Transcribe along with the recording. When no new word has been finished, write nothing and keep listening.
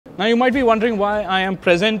Now you might be wondering why I am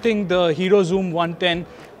presenting the Hero Xoom 110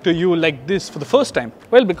 to you like this for the first time.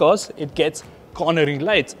 Well, because it gets cornering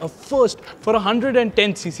lights, a first for a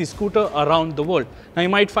 110cc scooter around the world. Now you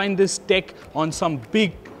might find this tech on some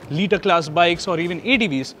big liter class bikes or even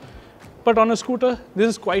ATVs, but on a scooter, this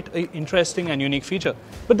is quite an interesting and unique feature.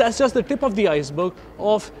 But that's just the tip of the iceberg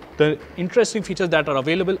of the interesting features that are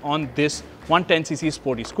available on this 110cc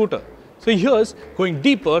sporty scooter. So here's going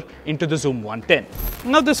deeper into the Xoom 110.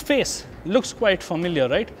 Now this face looks quite familiar,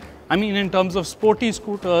 right? I mean, in terms of sporty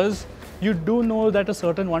scooters, you do know that a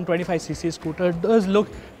certain 125cc scooter does look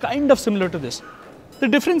kind of similar to this. The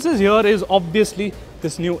differences here is obviously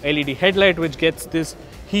this new LED headlight, which gets this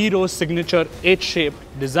Hero signature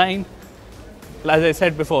H-shaped design. As I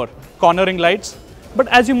said before, cornering lights. But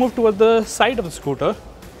as you move toward the side of the scooter,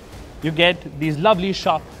 you get these lovely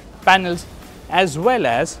sharp panels as well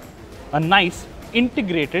as a nice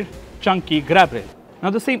integrated chunky grab rail. Now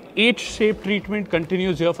the same H-shaped treatment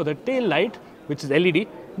continues here for the tail light, which is LED,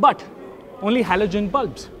 but only halogen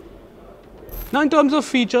bulbs. Now in terms of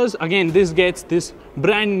features, again, this gets this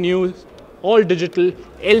brand new all digital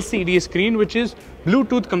LCD screen, which is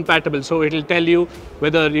Bluetooth compatible. So it'll tell you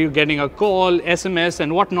whether you're getting a call, SMS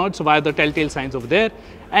and whatnot, so via the telltale signs over there.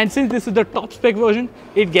 And since this is the top spec version,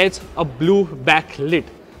 it gets a blue backlit.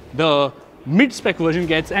 The mid-spec version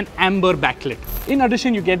gets an amber backlit. In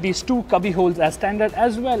addition, you get these two cubby holes as standard,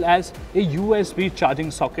 as well as a USB charging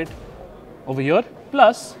socket over here,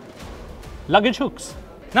 plus luggage hooks.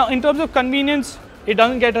 Now in terms of convenience, it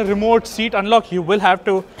doesn't get a remote seat unlock. You will have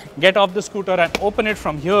to get off the scooter and open it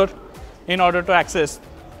from here in order to access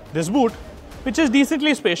this boot, which is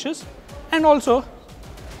decently spacious, and also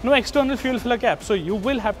no external fuel filler cap. So you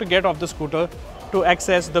will have to get off the scooter to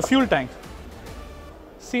access the fuel tank.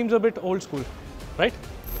 Seems a bit old school, right?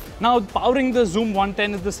 Now powering the Xoom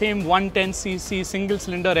 110 is the same 110cc single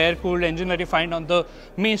cylinder air cooled engine that you find on the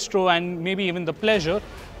Maestro and maybe even the Pleasure.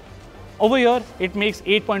 Over here, it makes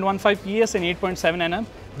 8.15 PS and 8.7 Nm.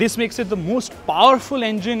 This makes it the most powerful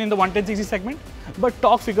engine in the 110cc segment, but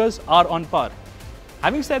torque figures are on par.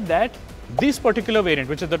 Having said that, this particular variant,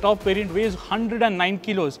 which is the top variant, weighs 109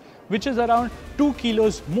 kilos, which is around 2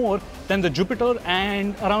 kilos more than the Jupiter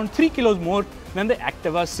and around 3 kilos more than the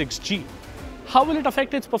Activa 6G. How will it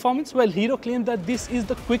affect its performance? Well, Hero claims that this is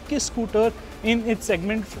the quickest scooter in its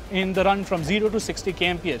segment in the run from 0 to 60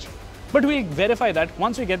 kmph. But we'll verify that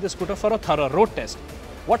once we get the scooter for a thorough road test.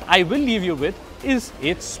 What I will leave you with is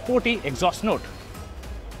its sporty exhaust note.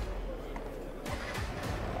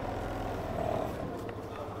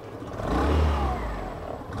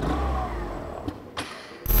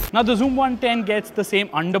 Now the Xoom 110 gets the same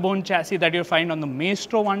underbone chassis that you'll find on the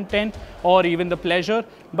Maestro 110 or even the Pleasure,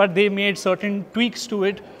 but they made certain tweaks to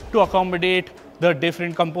it to accommodate the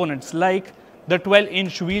different components, like the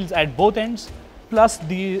 12-inch wheels at both ends, plus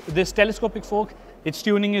this telescopic fork. Its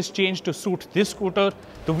tuning is changed to suit this scooter.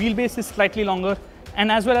 The wheelbase is slightly longer,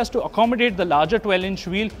 and as well as to accommodate the larger 12-inch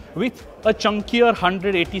wheel with a chunkier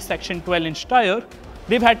 180 section 12-inch tire,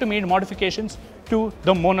 they've had to make modifications to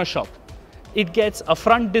the monoshock. It gets a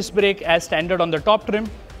front disc brake as standard on the top trim.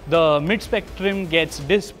 The mid-spec trim gets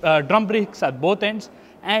drum brakes at both ends,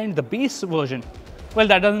 and the base version, well,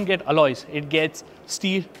 that doesn't get alloys, it gets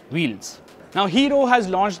steel wheels. Now Hero has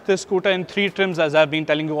launched this scooter in 3 trims, as I've been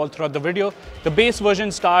telling you all throughout the video. The base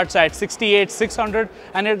version starts at 68,600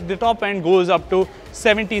 and at the top end goes up to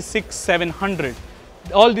 76,700.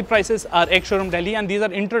 All the prices are ex-showroom Delhi, and these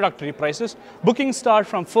are introductory prices. Bookings start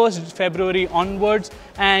from 1st February onwards,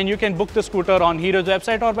 and you can book the scooter on Hero's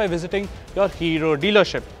website or by visiting your Hero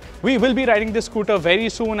dealership. We will be riding this scooter very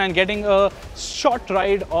soon and getting a short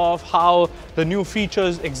ride of how the new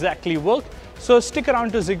features exactly work. So stick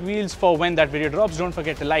around to ZigWheels for when that video drops. Don't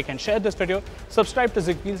forget to like and share this video, subscribe to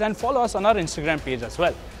ZigWheels and follow us on our Instagram page as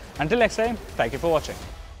well. Until next time, thank you for watching.